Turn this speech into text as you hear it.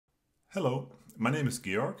Hello, my name is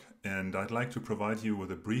Georg, and I'd like to provide you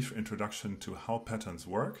with a brief introduction to how patterns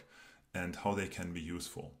work and how they can be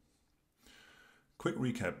useful. Quick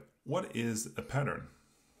recap, what is a pattern?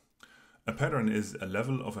 A pattern is a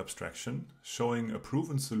level of abstraction showing a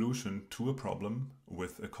proven solution to a problem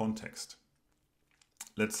with a context.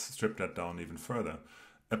 Let's strip that down even further.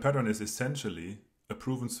 A pattern is essentially a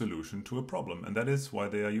proven solution to a problem, and that is why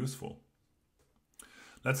they are useful.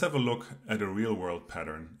 Let's have a look at a real-world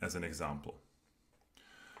pattern as an example.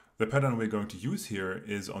 The pattern we're going to use here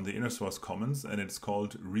is on the InnerSource Commons, and it's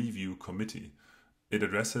called Review Committee. It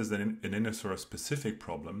addresses an InnerSource specific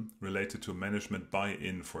problem related to management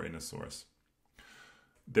buy-in for InnerSource.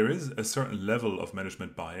 There is a certain level of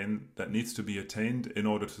management buy-in that needs to be attained in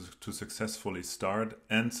order to successfully start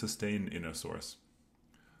and sustain InnerSource.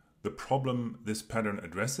 The problem this pattern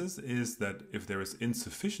addresses is that if there is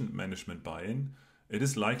insufficient management buy-in, it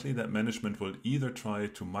is likely that management will either try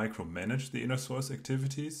to micromanage the InnerSource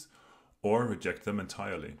activities or reject them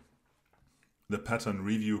entirely. The Pattern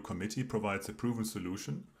Review Committee provides a proven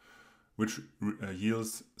solution which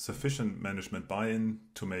yields sufficient management buy-in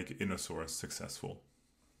to make InnerSource successful.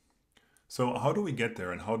 So how do we get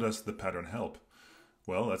there, and how does the pattern help?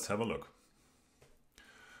 Well, let's have a look.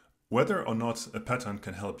 Whether or not a pattern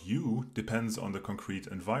can help you depends on the concrete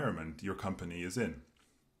environment your company is in.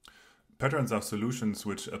 Patterns are solutions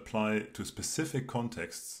which apply to specific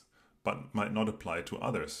contexts but might not apply to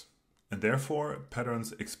others, and therefore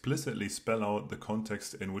patterns explicitly spell out the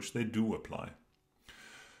context in which they do apply.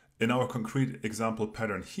 In our concrete example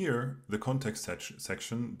pattern here, the context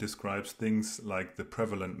section describes things like the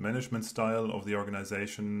prevalent management style of the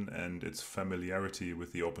organization and its familiarity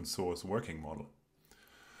with the open source working model.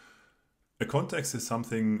 A context is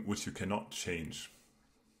something which you cannot change.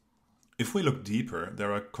 If we look deeper,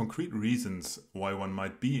 there are concrete reasons why one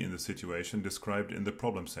might be in the situation described in the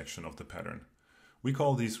problem section of the pattern. We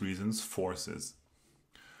call these reasons forces.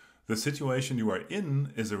 The situation you are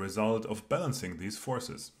in is a result of balancing these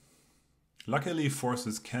forces. Luckily,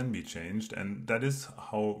 forces can be changed, and that is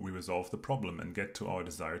how we resolve the problem and get to our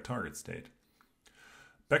desired target state.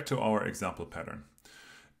 Back to our example pattern.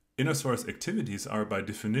 InnerSource activities are by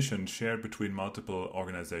definition shared between multiple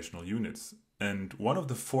organizational units. And one of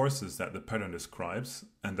the forces that the pattern describes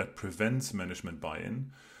and that prevents management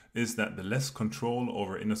buy-in is that the less control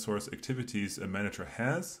over InnerSource activities a manager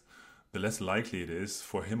has, the less likely it is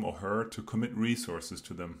for him or her to commit resources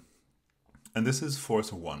to them. And this is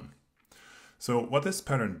force 1. So what this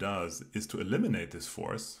pattern does is to eliminate this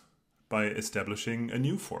force by establishing a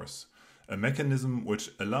new force, a mechanism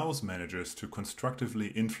which allows managers to constructively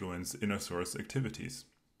influence InnerSource activities.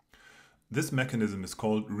 This mechanism is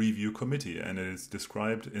called Review Committee, and it is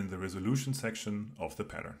described in the resolution section of the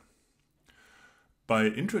pattern. By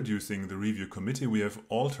introducing the Review Committee, we have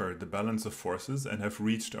altered the balance of forces and have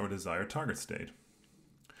reached our desired target state.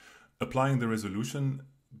 Applying the resolution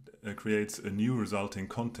creates a new resulting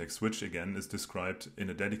context, which again is described in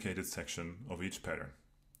a dedicated section of each pattern.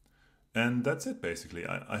 And that's it basically.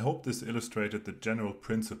 I hope this illustrated the general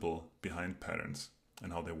principle behind patterns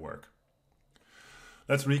and how they work.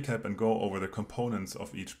 Let's recap and go over the components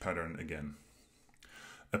of each pattern again.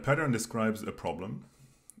 A pattern describes a problem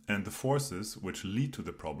and the forces which lead to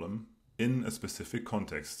the problem in a specific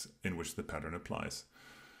context in which the pattern applies.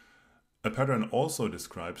 A pattern also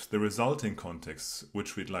describes the resulting contexts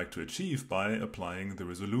which we'd like to achieve by applying the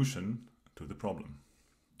resolution to the problem.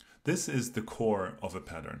 This is the core of a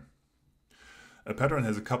pattern. A pattern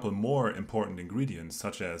has a couple more important ingredients,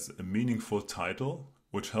 such as a meaningful title,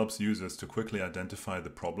 which helps users to quickly identify the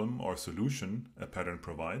problem or solution a pattern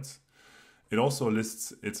provides. It also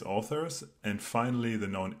lists its authors, and finally the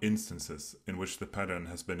known instances in which the pattern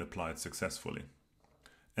has been applied successfully.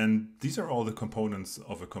 And these are all the components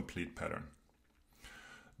of a complete pattern.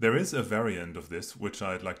 There is a variant of this which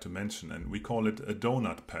I'd like to mention, and we call it a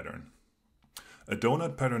donut pattern. A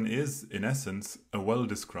donut pattern is, in essence, a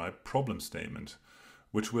well-described problem statement,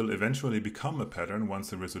 which will eventually become a pattern once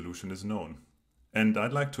the resolution is known. And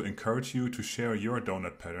I'd like to encourage you to share your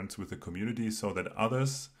donut patterns with the community so that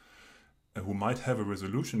others who might have a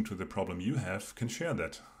resolution to the problem you have can share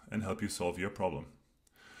that and help you solve your problem.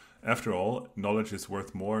 After all, knowledge is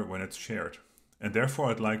worth more when it's shared. And therefore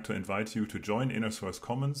I'd like to invite you to join InnerSource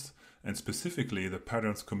Commons, and specifically the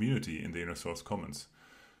patterns community in the InnerSource Commons.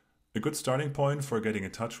 A good starting point for getting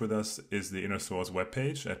in touch with us is the InnerSource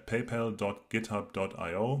webpage at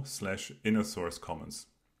paypal.github.io/InnerSourceCommons.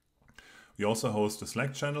 We also host a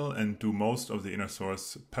Slack channel and do most of the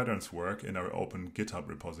InnerSource Patterns work in our open GitHub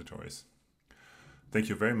repositories. Thank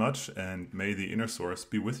you very much, and may the InnerSource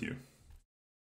be with you.